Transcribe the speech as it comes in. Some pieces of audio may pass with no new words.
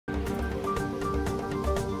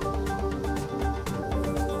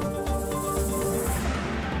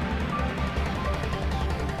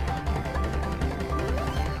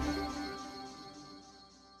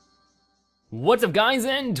What's up guys,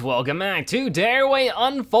 and welcome back to Tearaway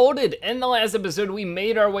Unfolded. In the last episode, we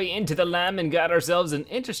made our way into the lab and got ourselves an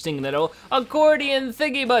interesting little accordion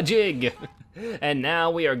thingy-majig. And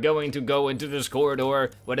now we are going to go into this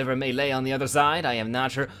corridor, whatever may lay on the other side, I am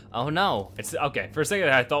not sure. Oh no, it's, okay, for a second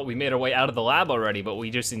I thought we made our way out of the lab already, but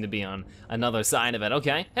we just seem to be on another side of it.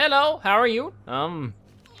 Okay, hello, how are you?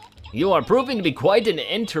 You are proving to be quite an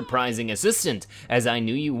enterprising assistant, as I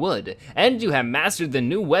knew you would, and you have mastered the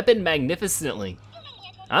new weapon magnificently.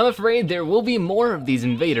 I'm afraid there will be more of these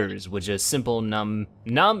invaders, which a simple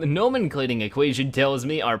nomenclating equation tells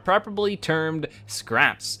me are properly termed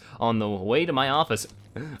scraps, on the way to my office.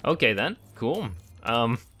 Okay then, cool.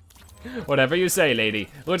 Whatever you say, lady.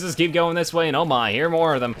 Let's just keep going this way, and oh my, here are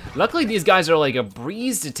more of them. Luckily, these guys are like a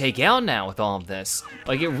breeze to take out now with all of this.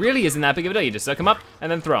 Like, it really isn't that big of a deal. You just suck them up,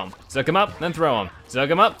 and then throw them. Suck them up, then throw them. Suck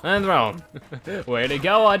them up, and throw them. Where to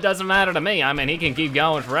go, it doesn't matter to me. I mean, he can keep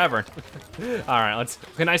going forever. All right,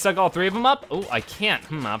 can I suck all three of them up? Oh, I can't.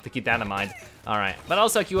 I'll have to keep that in mind. All right, but I'll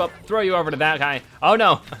suck you up, throw you over to that guy. Oh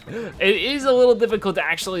no, it is a little difficult to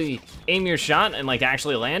actually aim your shot and like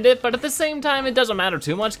actually land it, but at the same time, it doesn't matter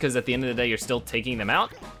too much because at the end of the day, you're still taking them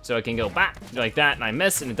out. So I can go back like that and I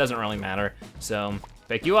miss and it doesn't really matter. So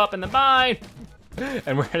pick you up and then bye.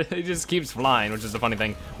 And it just keeps flying, which is the funny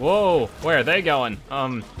thing. Whoa, where are they going?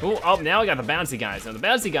 Oh, now we got the bouncy guys. Now the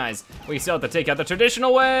bouncy guys, we still have to take out the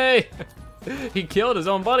traditional way. He killed his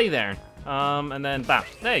own buddy there. And then, bam,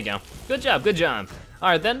 there you go. Good job, good job. All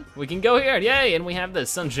right, then, we can go here, yay, and we have the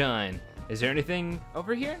sunshine. Is there anything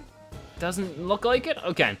over here? Doesn't look like it?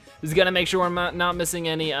 Okay, just gotta make sure we're not missing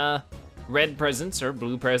any, red presents or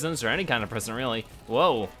blue presents or any kind of present, really.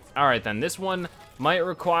 Whoa, all right then, this one might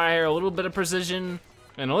require a little bit of precision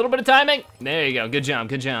and a little bit of timing. There you go, good job,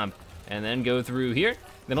 good job. And then go through here.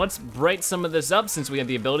 Then let's bright some of this up since we have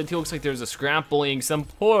the ability to. Looks like there's a scrap bullying some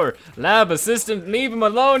poor lab assistant. Leave him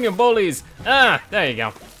alone, you bullies. Ah, there you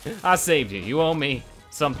go. I saved you. You owe me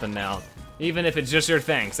something now. Even if it's just your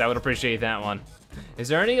thanks, I would appreciate that one. Is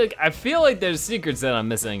there any, like, I feel like there's secrets that I'm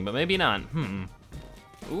missing, but maybe not.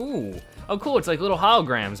 Ooh. Oh, cool, it's like little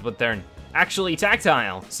holograms, but they're actually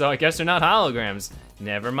tactile. So I guess they're not holograms.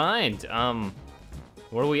 Never mind.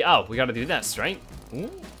 What do we, oh, we gotta do this, right? Ooh.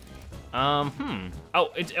 Oh,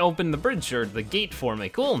 it opened the bridge or the gate for me,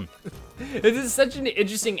 cool. This is such an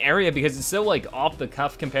interesting area because it's so like off the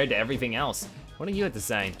cuff compared to everything else. What do you have to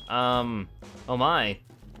say? Oh my.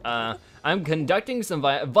 I'm conducting some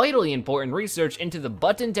vitally important research into the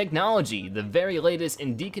button technology, the very latest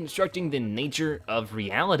in deconstructing the nature of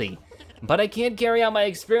reality. But I can't carry out my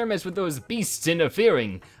experiments with those beasts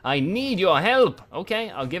interfering. I need your help. Okay,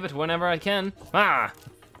 I'll give it whenever I can. Ah.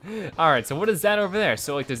 All right, so what is that over there?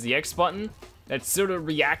 So like there's the X button that sort of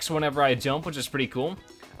reacts whenever I jump, which is pretty cool.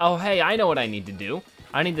 Oh, hey, I know what I need to do.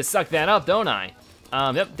 I need to suck that up, don't I?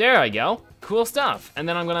 Yep, there I go. Cool stuff. And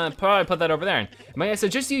then I'm gonna probably put that over there. May I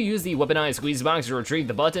suggest you use the weaponized squeeze box to retrieve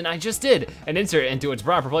the button? I just did, and insert it into its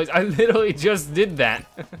proper place. I literally just did that.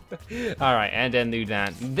 All right, and then do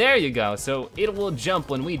that. There you go. So it will jump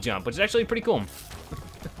when we jump, which is actually pretty cool.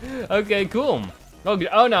 Okay, cool.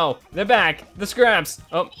 Oh no, they're back, the scraps.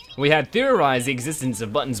 Oh, we had theorized the existence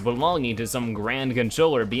of buttons belonging to some grand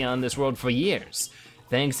controller beyond this world for years.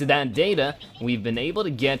 Thanks to that data, we've been able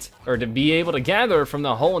to gather from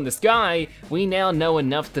the hole in the sky, we now know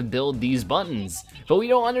enough to build these buttons. But we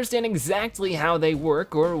don't understand exactly how they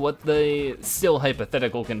work or what the still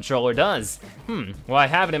hypothetical controller does. Well, I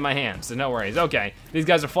have it in my hand, so no worries. Okay, these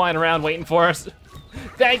guys are flying around waiting for us.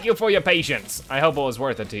 Thank you for your patience. I hope it was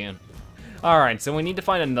worth it to you. All right, so we need to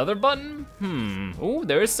find another button? Ooh,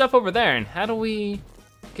 there is stuff over there, and how do we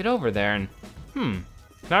get over there? And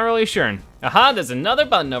not really sure. Aha, there's another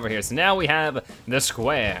button over here. So now we have the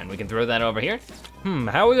square, and we can throw that over here.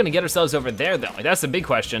 How are we gonna get ourselves over there, though? Like, that's the big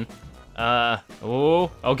question. Oh,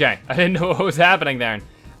 okay. I didn't know what was happening there.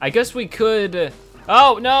 I guess we could,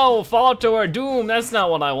 oh no, fall to our doom. That's not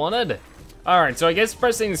what I wanted. All right, so I guess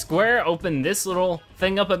pressing square opened this little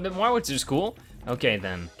thing up a bit more, which is cool. Okay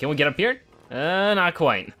then, can we get up here? Not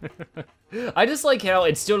quite. I just like how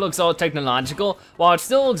it still looks all technological, while it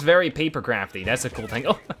still looks very paper crafty. That's a cool thing.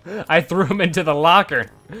 Oh, I threw him into the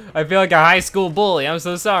locker. I feel like a high school bully, I'm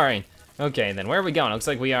so sorry. Okay, then where are we going? Looks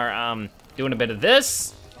like we are doing a bit of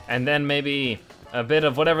this, and then maybe a bit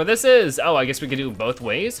of whatever this is. Oh, I guess we could do it both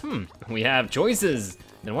ways. We have choices.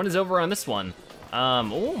 Then what is over on this one?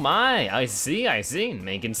 Oh my, I see.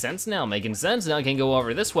 Making sense now, making sense. Now I can go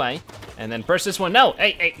over this way and then press this one. No,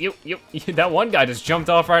 hey, you, that one guy just jumped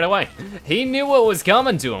off right away. He knew what was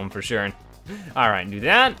coming to him for sure. All right, do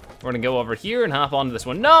that. We're gonna go over here and hop onto this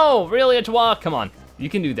one. No, really, Atoi, come on. You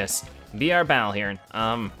can do this. Be our pal here,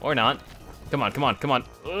 or not. Come on, come on, come on.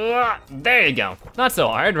 There you go. Not so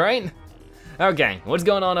hard, right? Okay, what's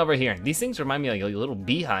going on over here? These things remind me of like little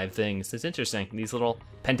beehive things. It's interesting, these little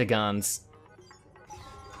pentagons.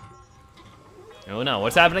 Oh no,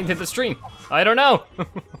 what's happening to the stream? I don't know.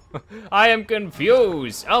 I am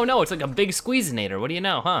confused. Oh no, it's like a big squeezinator. What do you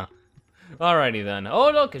know, huh? Alrighty then.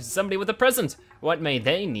 Oh look, it's somebody with a present. What may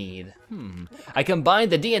they need? I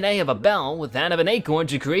combined the DNA of a bell with that of an acorn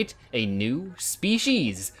to create a new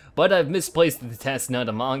species. But I've misplaced the test nut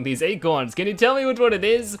among these acorns. Can you tell me which one it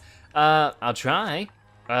is? I'll try.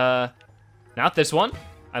 Not this one,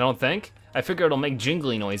 I don't think. I figure it'll make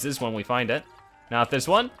jingly noises when we find it. Not this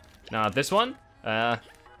one, not this one.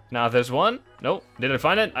 Not this one. Nope, did I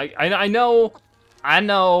find it? I know.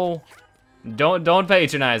 Don't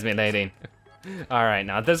patronize me, lady. All right,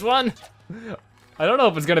 not this one. I don't know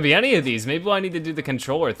if it's gonna be any of these. Maybe I need to do the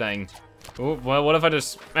controller thing. Ooh, well, what if I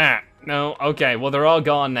just, no, okay, well they're all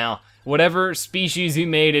gone now. Whatever species you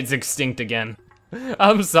made, it's extinct again.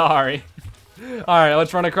 I'm sorry. All right,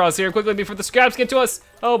 let's run across here quickly before the scraps get to us.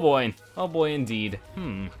 Oh boy indeed.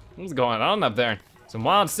 What's going on up there? Some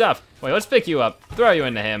wild stuff. Wait, let's pick you up, throw you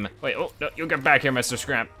into him. Wait, oh, no, you get back here, Mr.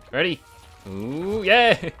 Scrap. Ready? Ooh,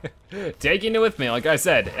 yeah. Taking it with me, like I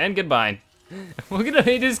said, and goodbye. Look at him,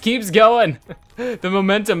 he just keeps going. The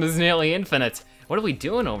momentum is nearly infinite. What are we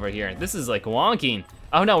doing over here? This is like wonky.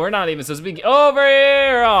 Oh no, we're not even supposed to be over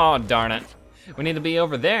here. Oh, darn it. We need to be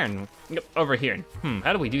over there and over here.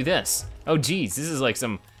 How do we do this? Oh geez, this is like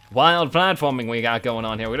some wild platforming we got going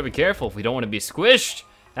on here. We gotta be careful if we don't want to be squished.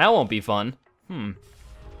 That won't be fun.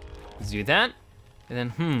 Let's do that.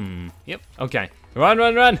 And then, yep, okay. Run,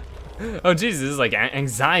 run, run. Oh geez, this is like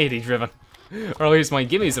anxiety driven. Or at least might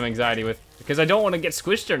give me some anxiety with, because I don't want to get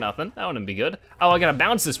squished or nothing. That wouldn't be good. Oh, I gotta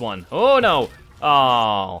bounce this one. Oh no.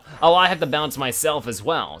 Oh, I have to bounce myself as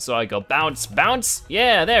well. So I go bounce, bounce.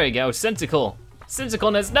 Yeah, there we go, senticle.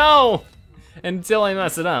 Sensicleness, no! Until I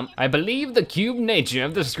mess it up. I believe the cube nature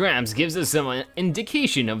of the scraps gives us some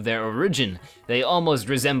indication of their origin. They almost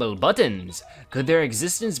resemble buttons. Could their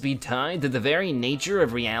existence be tied to the very nature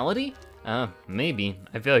of reality? Maybe.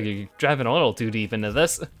 I feel like you're driving a little too deep into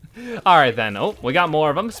this. All right then, oh, we got more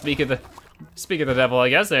of them. Speak of the devil, I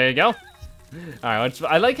guess, there you go. All right,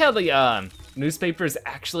 I like how the newspapers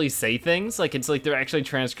actually say things. Like it's like they're actually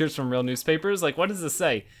transcripts from real newspapers. Like what does this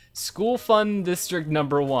say? School Fund District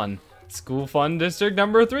number 1. School Fund District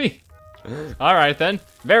number 3. All right then,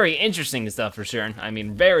 very interesting stuff for sure. I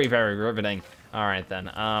mean, very, very riveting. All right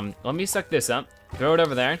then, let me suck this up, throw it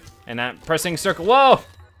over there, and that pressing circle, whoa!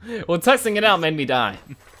 Well, testing it out made me die.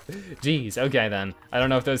 Jeez, okay then. I don't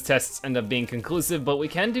know if those tests end up being conclusive, but we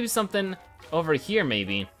can do something over here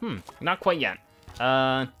maybe. Not quite yet.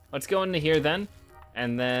 Let's go into here then,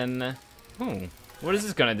 and then, what is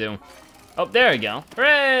this gonna do? Oh, there we go.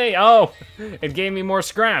 Hooray! Oh, it gave me more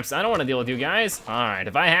scraps. I don't want to deal with you guys. All right,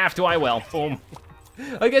 if I have to, I will. Boom.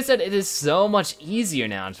 Like I said, it is so much easier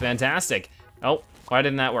now. It's fantastic. Oh, why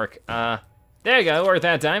didn't that work? There you go, it worked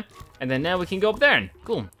that time. And then now we can go up there.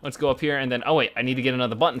 Cool, let's go up here and then, oh wait, I need to get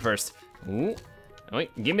another button first. Ooh, oh,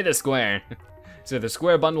 wait, give me the square. So the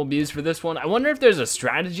square button will be used for this one. I wonder if there's a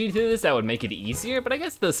strategy to this that would make it easier, but I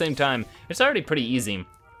guess at the same time, it's already pretty easy.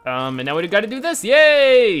 And now we gotta do this,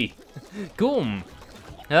 yay! Cool.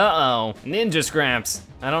 Uh-oh, ninja scraps.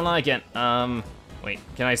 I don't like it. Wait,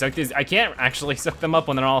 can I suck these? I can't actually suck them up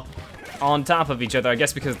when they're all on top of each other, I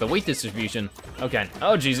guess because of the weight distribution. Okay,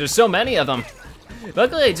 oh geez, there's so many of them.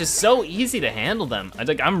 Luckily, it's just so easy to handle them.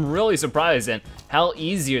 I'm really surprised at how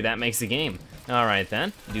easier that makes the game. All right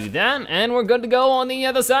then, do that, and we're good to go on the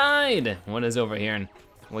other side. What is over here?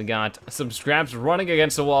 We got some scraps running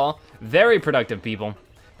against the wall. Very productive, people.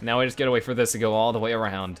 Now we just gotta wait for this to go all the way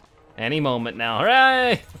around. Any moment now,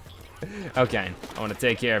 hooray! Okay, I wanna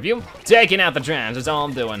take care of you. Taking out the trash, that's all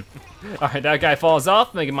I'm doing. All right, that guy falls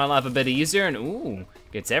off, making my life a bit easier, and ooh,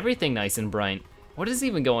 gets everything nice and bright. What is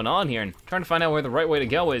even going on here? I'm trying to find out where the right way to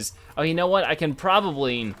go is. Oh, you know what? I can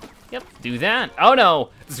probably, yep, do that. Oh no,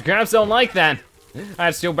 the scraps don't like that.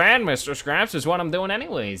 That's too bad, Mr. Scraps, is what I'm doing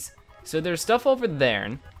anyways. So there's stuff over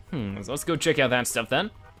there. So let's go check out that stuff then.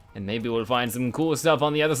 And maybe we'll find some cool stuff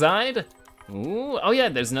on the other side. Ooh, oh yeah,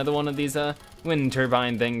 there's another one of these wind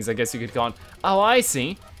turbine things, I guess you could call it. Oh, I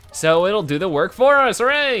see. So it'll do the work for us,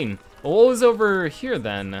 hooray! What was over here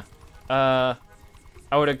then? I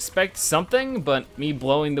would expect something, but me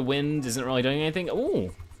blowing the wind isn't really doing anything.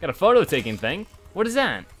 Ooh, got a photo taking thing. What is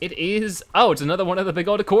that? It is, oh, it's another one of the big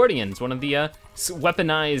old accordions, one of the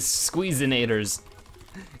weaponized squeezinators.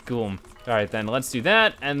 Cool. All right then, let's do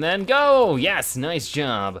that, and then go! Yes, nice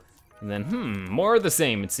job. And then, more of the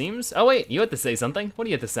same, it seems. Oh wait, you have to say something. What do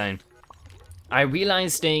you have to say? I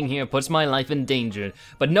realize staying here puts my life in danger,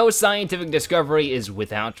 but no scientific discovery is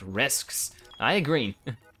without risks. I agree.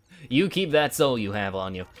 You keep that soul you have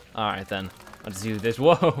on you. All right then, let's do this.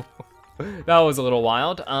 Whoa, that was a little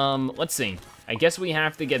wild. Let's see. I guess we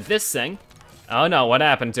have to get this thing. Oh no, what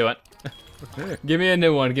happened to it? Give me a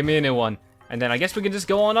new one, give me a new one. And then I guess we can just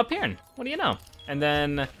go on up here, and what do you know? And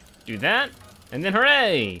then do that, and then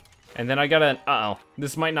hooray! And then I gotta, uh-oh,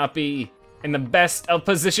 this might not be in the best of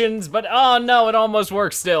positions, but oh no, it almost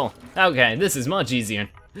works still. Okay, this is much easier.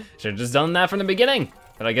 Should've just done that from the beginning,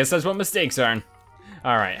 but I guess that's what mistakes are.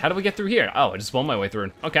 All right, how do we get through here? Oh, I just spun my way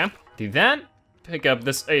through. Okay, do that. Pick up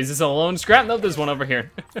this, hey, is this a lone scrap? Nope, there's one over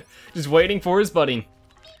here. Just waiting for his buddy.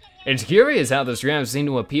 It's curious how the scraps seem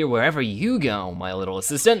to appear wherever you go, my little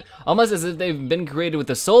assistant, almost as if they've been created with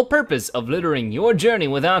the sole purpose of littering your journey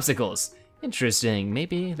with obstacles. Interesting,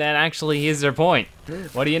 maybe that actually is their point.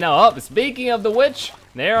 What do you know? Oh, speaking of the witch,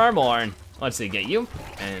 there are more. Let's see, get you,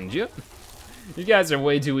 and you. You guys are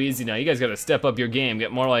way too easy now. You guys gotta step up your game,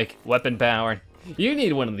 get more like weapon power. You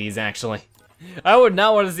need one of these, actually. I would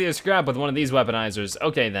not want to see a scrap with one of these weaponizers.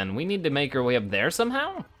 Okay then, we need to make our way up there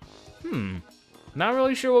somehow? Not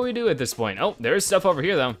really sure what we do at this point. Oh, there is stuff over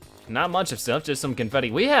here though. Not much of stuff, just some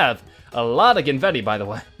confetti. We have a lot of confetti, by the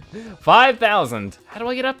way. 5,000. How do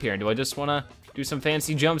I get up here? Do I just wanna do some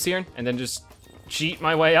fancy jumps here and then just cheat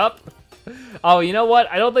my way up? Oh, you know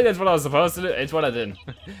what? I don't think that's what I was supposed to do. It's what I did.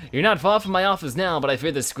 You're not far from my office now, but I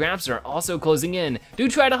fear the scraps are also closing in. Do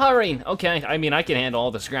try to hurry. Okay, I mean, I can handle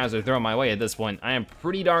all the scraps they throw my way at this point. I am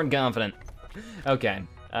pretty darn confident. Okay,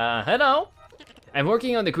 hello. I'm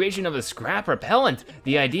working on the creation of a scrap repellent.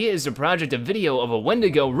 The idea is to project a video of a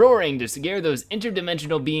Wendigo roaring to scare those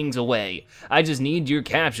interdimensional beings away. I just need you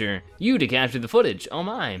to capture the footage. Oh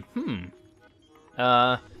my,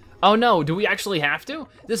 oh no, do we actually have to?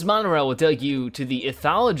 This monorail will take you to the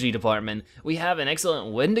ethology department. We have an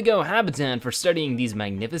excellent Wendigo habitat for studying these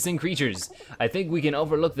magnificent creatures. I think we can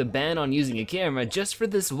overlook the ban on using a camera just for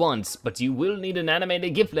this once, but you will need an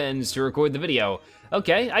animated GIF lens to record the video.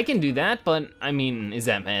 Okay, I can do that, but I mean, is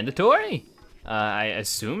that mandatory? I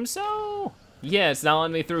assume so? Yeah, it's not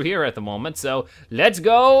letting me through here at the moment, so let's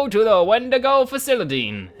go to the Wendigo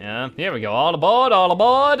facility. Here we go, all aboard, all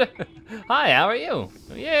aboard. Hi, how are you?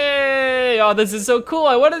 Yay, oh, this is so cool.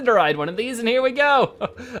 I wanted to ride one of these, and here we go.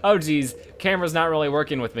 Oh geez, camera's not really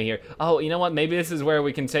working with me here. Oh, you know what, maybe this is where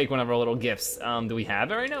we can take one of our little gifts. Do we have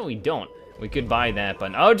it right now? We don't. We could buy that,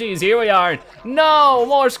 but oh geez, here we are. No,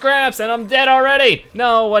 more scraps, and I'm dead already.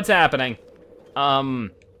 No, what's happening?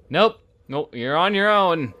 Nope. Nope, you're on your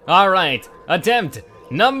own. All right, attempt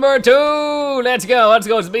number 2. Let's go,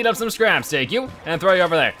 let's beat up some scraps. Take you, and throw you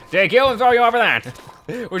over there. Take you, and throw you over there.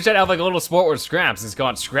 We should have like a little sport with scraps. It's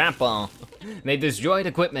called scrap ball. They've destroyed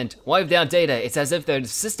equipment, wiped out data. It's as if they're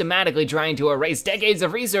systematically trying to erase decades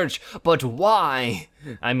of research, but why?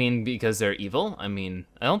 I mean, because they're evil? I mean,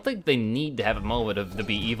 I don't think they need to have a motive to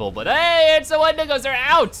be evil, but hey, it's the Wendigos, they're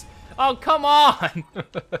out! Oh, come on!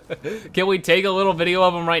 Can we take a little video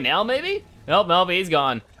of him right now, maybe? Nope, nope, he's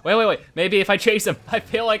gone. Wait, maybe if I chase him, I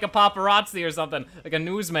feel like a paparazzi or something, like a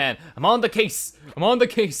newsman. I'm on the case,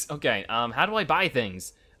 Okay, how do I buy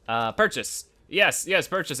things? Purchase. Yes,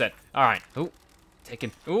 purchase it. All right, ooh,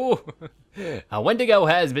 taken, ooh. A Wendigo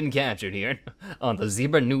has been captured here on the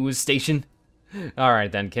Zebra News Station. All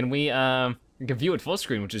right then, can we view it full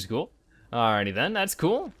screen, which is cool. Alrighty then, that's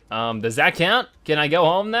cool. Does that count? Can I go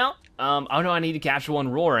home now? Oh no, I need to capture one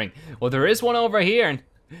roaring. Well, there is one over here.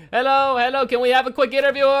 Hello, can we have a quick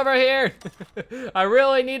interview over here? I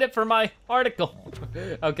really need it for my article.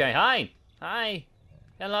 Okay, hi,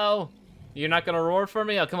 hello. You're not gonna roar for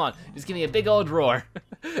me? Oh, come on, just give me a big old roar.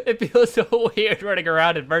 It feels so weird running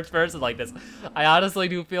around in first person like this. I honestly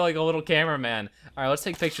do feel like a little cameraman. All right, let's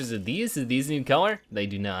take pictures of these. Do these need color? They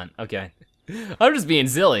do not, okay. I'm just being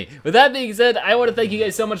silly. With that being said, I want to thank you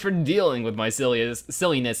guys so much for dealing with my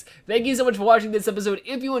silliness. Thank you so much for watching this episode.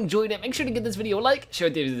 If you enjoyed it, make sure to give this video a like, share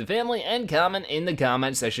it with the family, and comment in the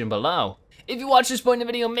comment section below. If you watch this point in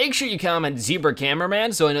the video, make sure you comment Zebra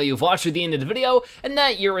Cameraman so I know you've watched to the end of the video and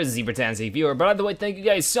that you're a Zebratastic viewer. But either way, thank you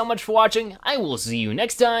guys so much for watching. I will see you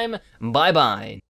next time. Bye-bye.